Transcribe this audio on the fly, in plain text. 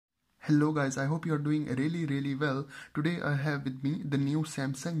Hello guys, I hope you are doing really well. Today I have with me the new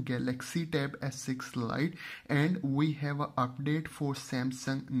Samsung Galaxy Tab S6 Lite and we have an update for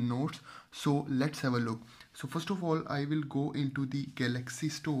Samsung Notes. So let's have a look. So first of all, I will go into the Galaxy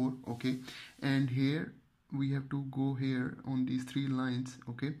store, okay, and here we have to go here on these three lines,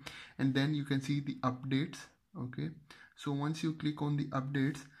 okay, and then you can see the updates, okay. So once you click on the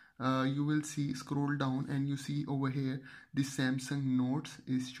updates, you will see, scroll down and you see over here the Samsung Notes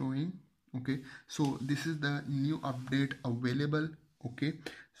is showing, okay. So this is the new update available, okay.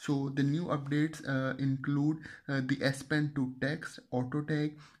 So the new updates include the S Pen to text, auto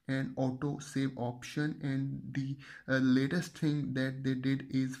tag and auto save option, and the latest thing that they did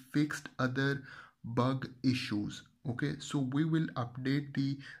is fixed other bug issues, okay. So we will update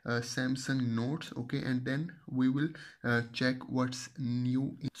the Samsung Notes, okay, and then we will check what's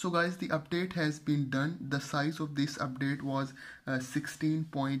new. So guys, the update has been done. The size of this update was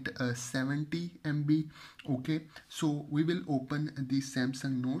 16.70 MB, okay. So we will open the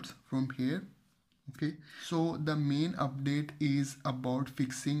Samsung Notes from here, okay. So the main update is about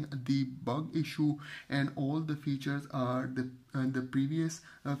fixing the bug issue, and all the features are the previous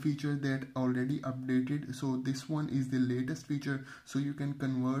feature that already updated. So this one is the latest feature, so you can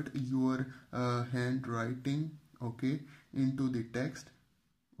convert your handwriting, okay, into the text,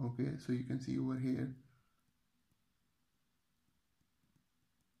 okay. So you can see over here,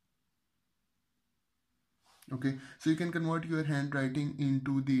 okay. So you can convert your handwriting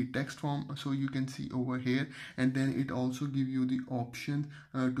into the text form, so you can see over here, and then it also give you the option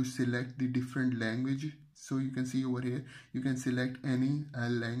to select the different language. So you can see over here, you can select any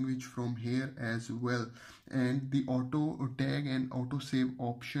language from here as well. And the auto tag and auto save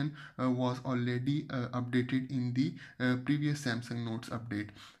option was already updated in the previous Samsung Notes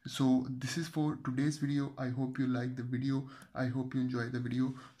update. So this is for today's video. I hope you like the video. I hope you enjoy the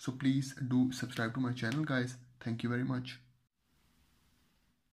video. So please do subscribe to my channel guys. Thank you very much.